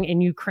wrong in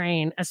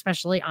Ukraine,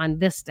 especially on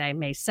this day,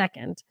 May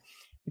 2nd,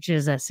 which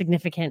is a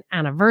significant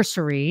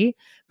anniversary.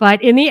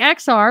 But in the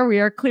XR, we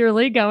are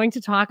clearly going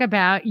to talk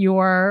about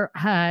your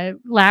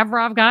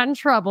Lavrov got in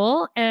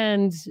trouble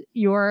and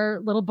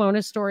your little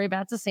bonus story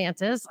about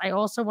DeSantis. I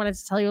also wanted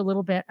to tell you a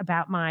little bit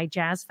about my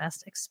Jazz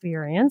Fest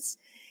experience.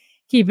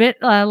 Keep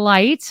it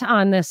light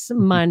on this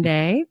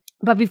Monday.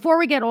 But before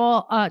we get to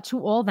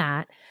all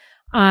that,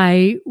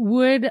 I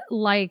would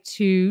like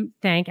to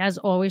thank, as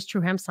always,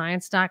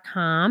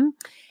 TrueHempScience.com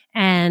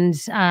and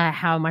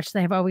how much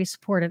they have always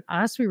supported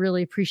us. We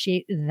really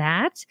appreciate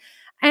that.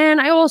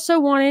 And I also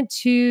wanted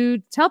to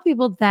tell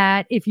people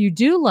that if you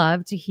do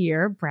love to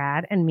hear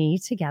Brad and me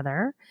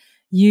together,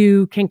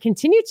 you can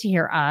continue to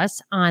hear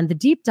us on the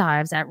deep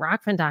dives at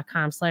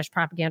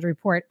rockfin.com/propaganda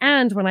report.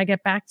 And when I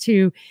get back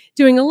to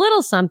doing a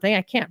little something,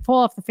 I can't fall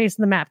off the face of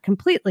the map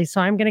completely.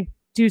 So I'm going to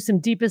do some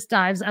deepest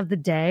dives of the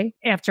day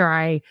after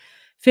I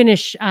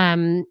finish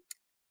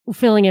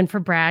filling in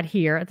for Brad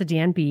here at the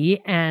DNB.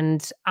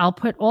 And I'll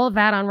put all of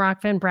that on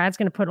Rockfin. Brad's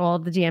going to put all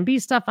of the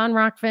DNB stuff on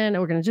Rockfin. And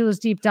we're going to do those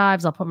deep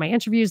dives. I'll put my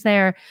interviews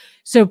there.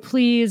 So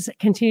please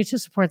continue to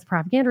support the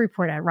Propaganda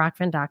Report at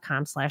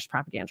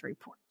rockfin.com/propaganda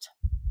report.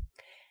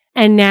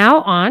 And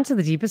now on to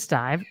the deepest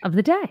dive of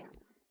the day.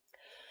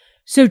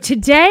 So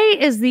today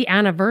is the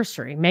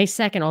anniversary, May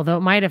 2nd, although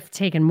it might have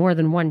taken more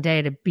than one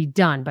day to be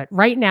done. But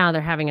right now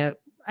they're having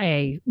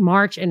a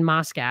march in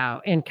Moscow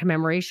in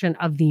commemoration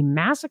of the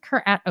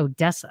massacre at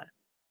Odessa.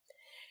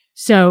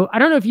 So I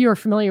don't know if you are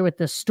familiar with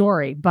this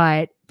story,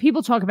 but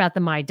people talk about the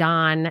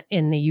Maidan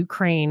in the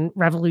Ukraine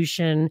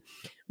revolution,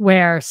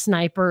 where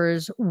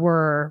snipers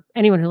were,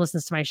 anyone who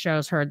listens to my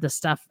shows heard this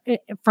stuff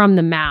from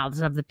the mouths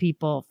of the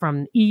people,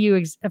 from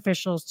EU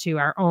officials to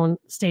our own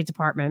State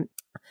Department,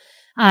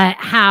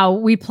 how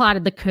we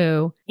plotted the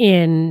coup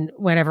in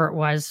whatever it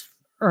was,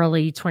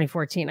 early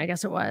 2014, I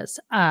guess it was,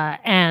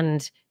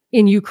 and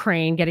in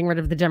Ukraine, getting rid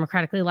of the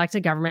democratically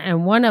elected government.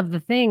 And one of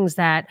the things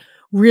that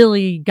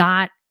really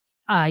got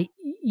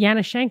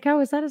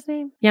Yanushchenko, is that his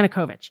name?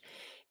 Yanukovych.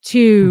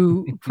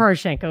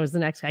 Poroshenko is the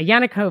next guy,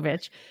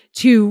 Yanukovych,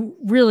 to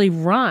really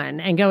run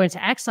and go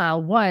into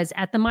exile was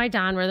at the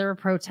Maidan, where there were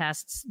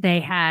protests.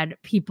 They had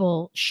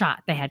people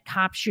shot. They had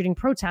cops shooting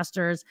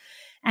protesters.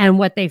 And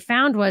what they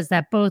found was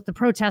that both the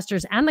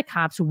protesters and the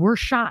cops were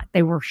shot.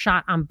 They were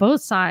shot on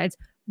both sides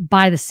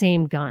by the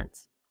same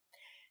guns.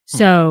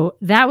 So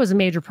that was a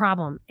major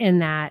problem, in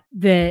that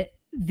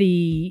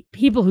the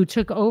people who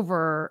took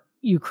over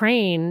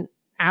Ukraine,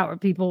 our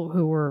people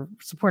who were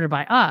supported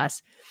by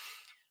us,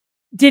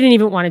 didn't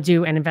even want to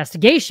do an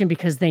investigation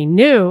because they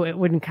knew it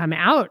wouldn't come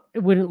out.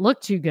 It wouldn't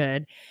look too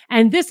good.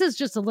 And this is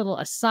just a little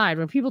aside.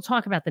 When people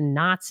talk about the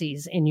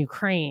Nazis in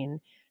Ukraine,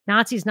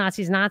 Nazis,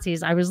 Nazis,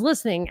 Nazis, I was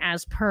listening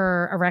as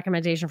per a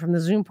recommendation from the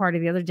Zoom party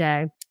the other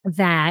day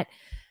that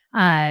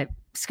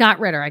Scott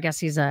Ritter, I guess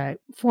he's a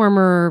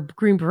former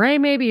Green Beret,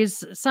 maybe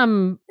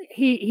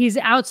he's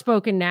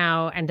outspoken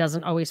now and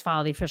doesn't always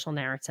follow the official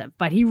narrative,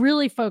 but he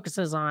really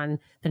focuses on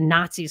the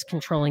Nazis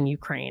controlling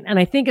Ukraine. And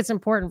I think it's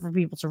important for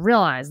people to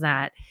realize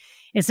that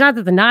it's not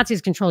that the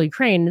Nazis control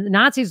Ukraine. The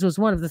Nazis was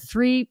one of the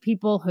three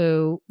people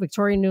who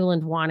Victoria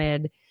Nuland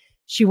wanted.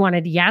 She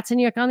wanted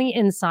Yatsenyuk on the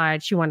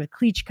inside. She wanted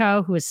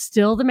Klitschko, who is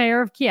still the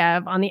mayor of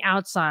Kiev, on the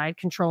outside,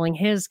 controlling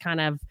his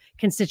kind of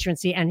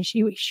constituency. And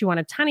she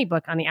wanted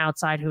Tynybuk on the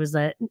outside, who is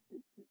a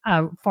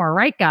far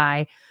right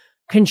guy,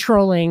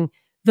 controlling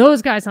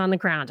those guys on the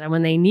ground. And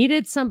when they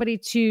needed somebody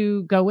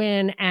to go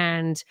in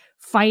and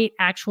fight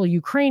actual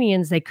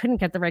Ukrainians, they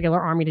couldn't get the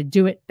regular army to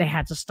do it. They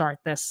had to start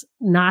this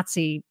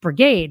Nazi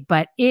brigade.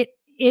 But it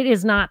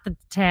is not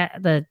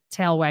the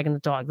tail wagging the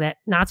dog. That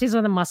Nazis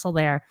are the muscle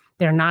there.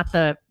 They're not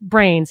the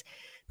brains.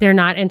 They're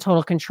not in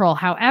total control.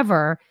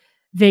 However,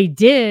 they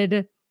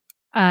did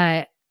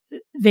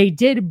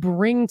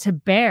bring to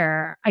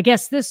bear, I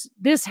guess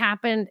this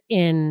happened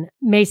in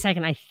May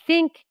 2nd.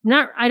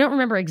 I don't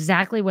remember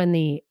exactly when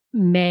the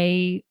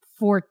May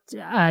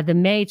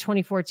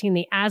 2014,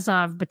 the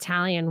Azov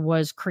battalion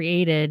was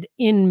created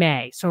in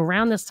May. So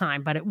around this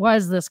time, but it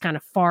was this kind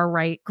of far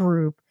right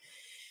group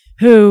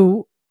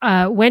who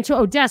went to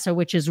Odessa,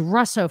 which is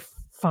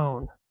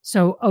Russophone.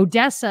 So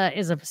Odessa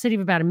is a city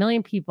of about 1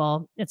 million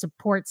people. It's a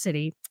port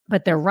city,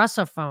 but they're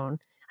Russophone.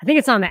 I think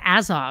it's on the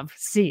Azov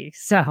Sea.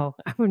 So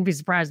I wouldn't be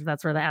surprised if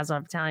that's where the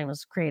Azov battalion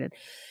was created.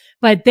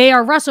 But they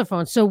are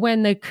Russophone. So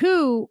when the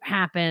coup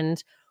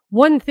happened,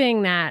 one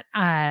thing that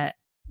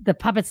the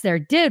puppets there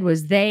did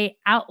was they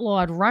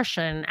outlawed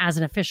Russian as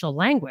an official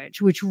language,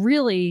 which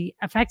really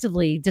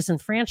effectively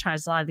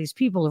disenfranchised a lot of these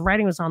people. The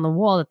writing was on the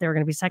wall that they were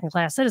going to be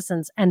second-class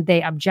citizens, and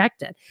they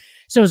objected.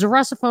 So it was a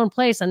Russophone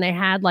place, and they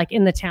had, like,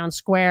 in the town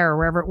square or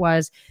wherever it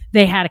was,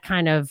 they had a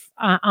kind of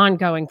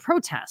ongoing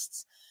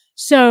protests.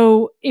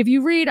 So if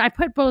you read, I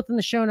put both in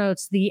the show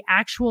notes, the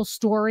actual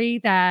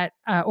story that,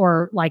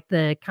 or like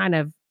the kind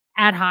of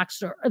ad hoc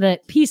story, the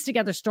pieced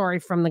together story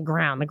from the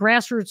ground, the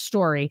grassroots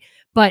story,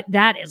 but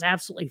that is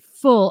absolutely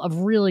full of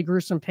really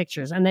gruesome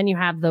pictures. And then you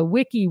have the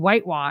wiki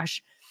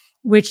whitewash,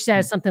 which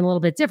says something a little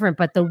bit different,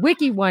 but the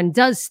wiki one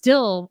does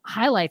still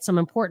highlight some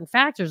important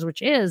factors, which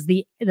is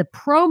the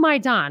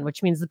pro-Maidan,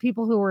 which means the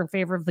people who were in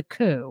favor of the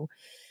coup.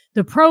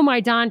 The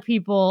pro-Maidan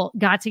people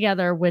got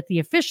together with the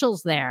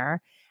officials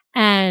there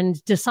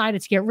and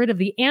decided to get rid of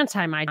the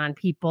anti-Maidan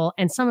people.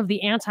 And some of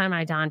the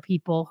anti-Maidan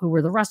people who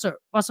were the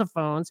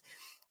Russophones,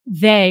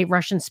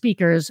 Russian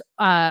speakers,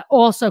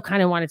 also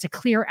kind of wanted to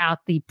clear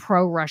out the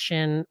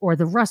pro-Russian or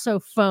the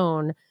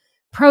Russophone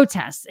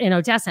protests in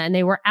Odessa. And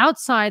they were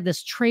outside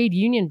this trade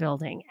union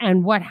building.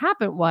 And what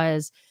happened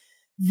was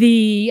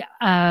the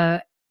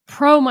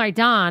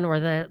pro-Maidan or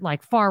the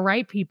like far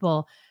right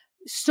people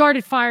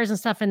started fires and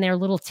stuff in their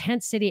little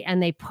tent city,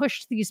 and they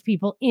pushed these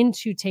people in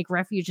to take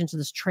refuge into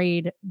this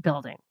trade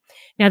building.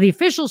 Now, the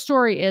official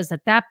story is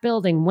that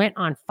building went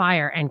on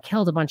fire and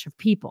killed a bunch of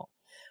people.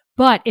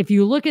 But if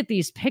you look at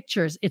these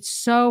pictures, it's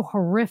so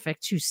horrific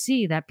to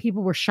see that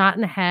people were shot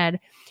in the head.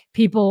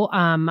 People,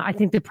 I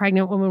think the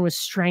pregnant woman was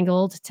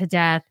strangled to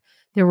death.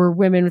 There were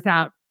women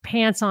without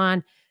pants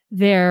on.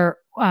 There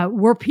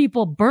were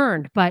people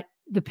burned, but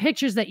the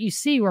pictures that you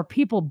see were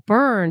people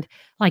burned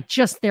like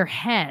just their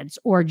heads,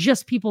 or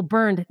just people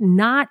burned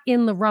not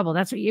in the rubble.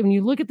 That's what when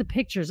you look at the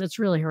pictures, it's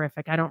really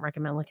horrific. I don't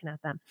recommend looking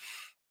at them.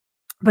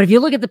 But if you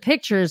look at the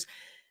pictures,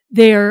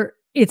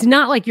 it's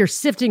not like you're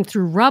sifting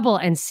through rubble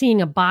and seeing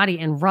a body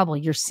in rubble.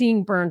 You're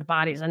seeing burned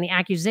bodies. And the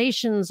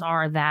accusations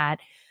are that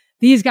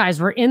these guys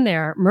were in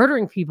there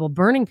murdering people,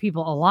 burning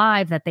people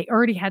alive, that they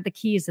already had the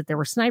keys, that there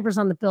were snipers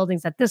on the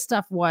buildings, that this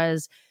stuff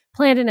was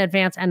planned in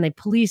advance, and the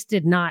police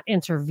did not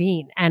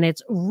intervene. And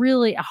it's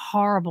really a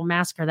horrible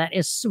massacre that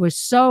was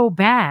so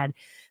bad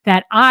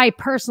that I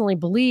personally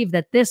believe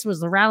that this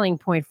was the rallying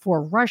point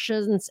for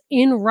Russians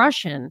in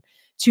Russian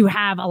to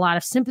have a lot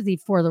of sympathy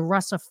for the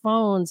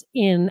Russophones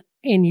in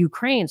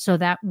Ukraine, so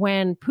that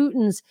when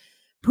Putin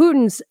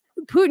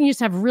used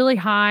to have really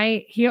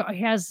high, he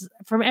has,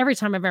 from every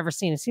time I've ever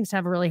seen, it seems to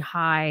have a really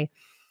high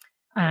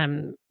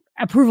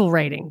approval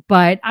rating.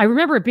 But I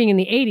remember it being in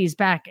the 80s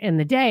back in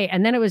the day,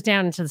 and then it was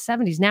down into the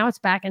 70s. Now it's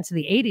back into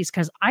the 80s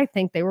because I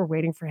think they were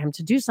waiting for him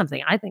to do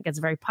something. I think it's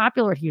very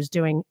popular what he was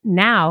doing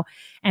now.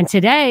 And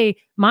today,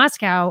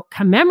 Moscow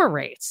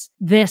commemorates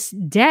this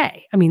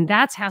day. I mean,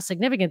 that's how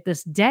significant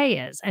this day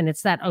is. And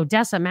it's that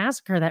Odessa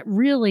massacre that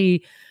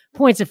really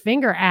points a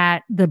finger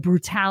at the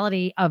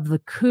brutality of the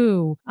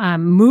coup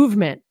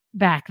movement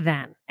back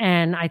then.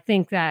 And I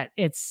think that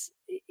it's,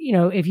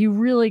 if you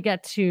really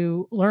get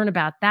to learn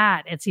about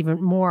that, it's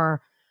even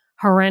more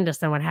horrendous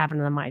than what happened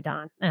in the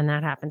Maidan. And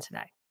that happened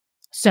today.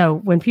 So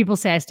when people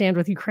say I stand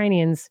with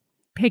Ukrainians,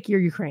 pick your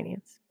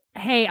Ukrainians.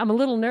 hey, I'm a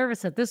little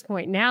nervous at this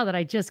point now that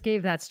I just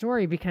gave that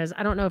story, because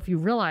I don't know if you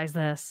realize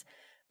this,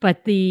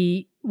 but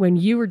when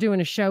you were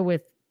doing a show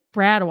with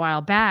Brad a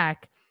while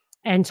back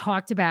and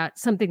talked about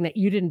something that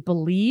you didn't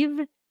believe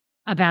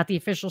about the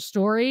official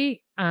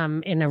story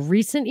in a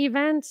recent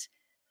event,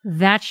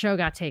 that show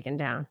got taken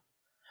down.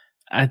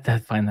 I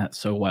find that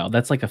so wild.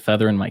 That's like a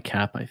feather in my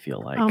cap, I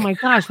feel like. Oh my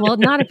gosh. Well,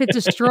 not if it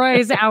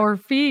destroys our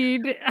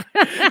feed.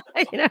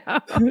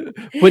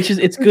 Which is,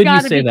 it's good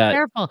you say that.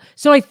 Careful.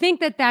 So I think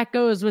that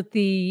goes with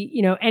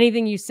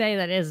anything you say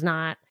that is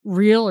not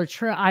real or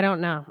true. I don't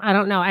know.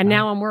 And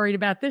now I'm worried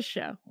about this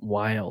show.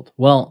 Wild.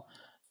 Well,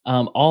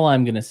 all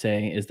I'm going to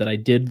say is that I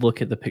did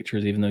look at the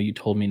pictures, even though you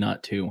told me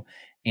not to.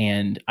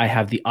 And I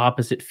have the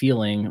opposite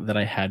feeling that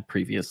I had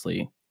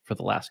previously for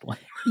the last one.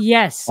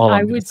 Yes,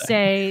 I would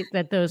say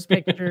that those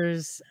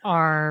pictures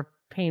are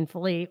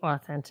painfully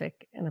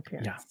authentic in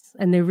appearance,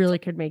 and they really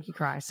could make you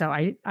cry. So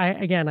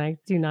I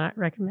do not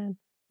recommend.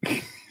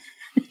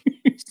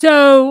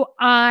 So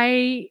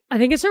I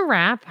think it's a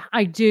wrap.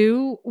 I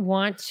do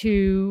want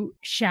to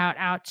shout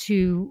out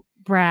to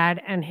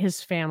Brad and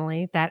his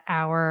family that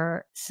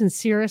our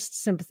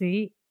sincerest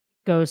sympathy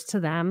goes to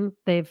them.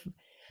 They've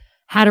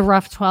had a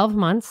rough 12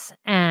 months,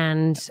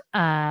 and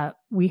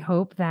we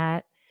hope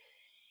that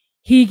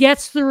he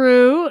gets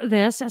through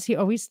this, as he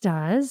always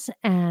does,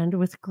 and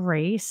with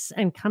grace,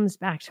 and comes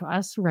back to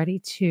us ready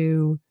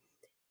to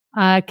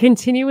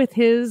continue with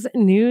his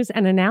news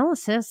and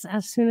analysis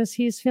as soon as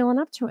he's feeling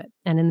up to it.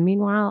 And in the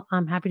meanwhile,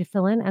 I'm happy to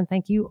fill in. And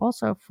thank you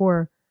also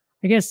for,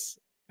 I guess,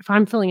 if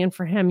I'm filling in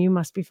for him, you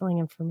must be filling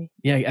in for me.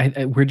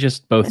 Yeah, we're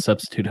just both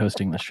substitute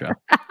hosting this show.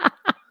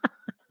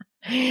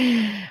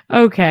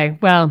 Okay,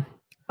 well,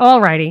 all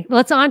righty.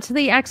 Let's on to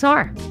the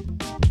XR.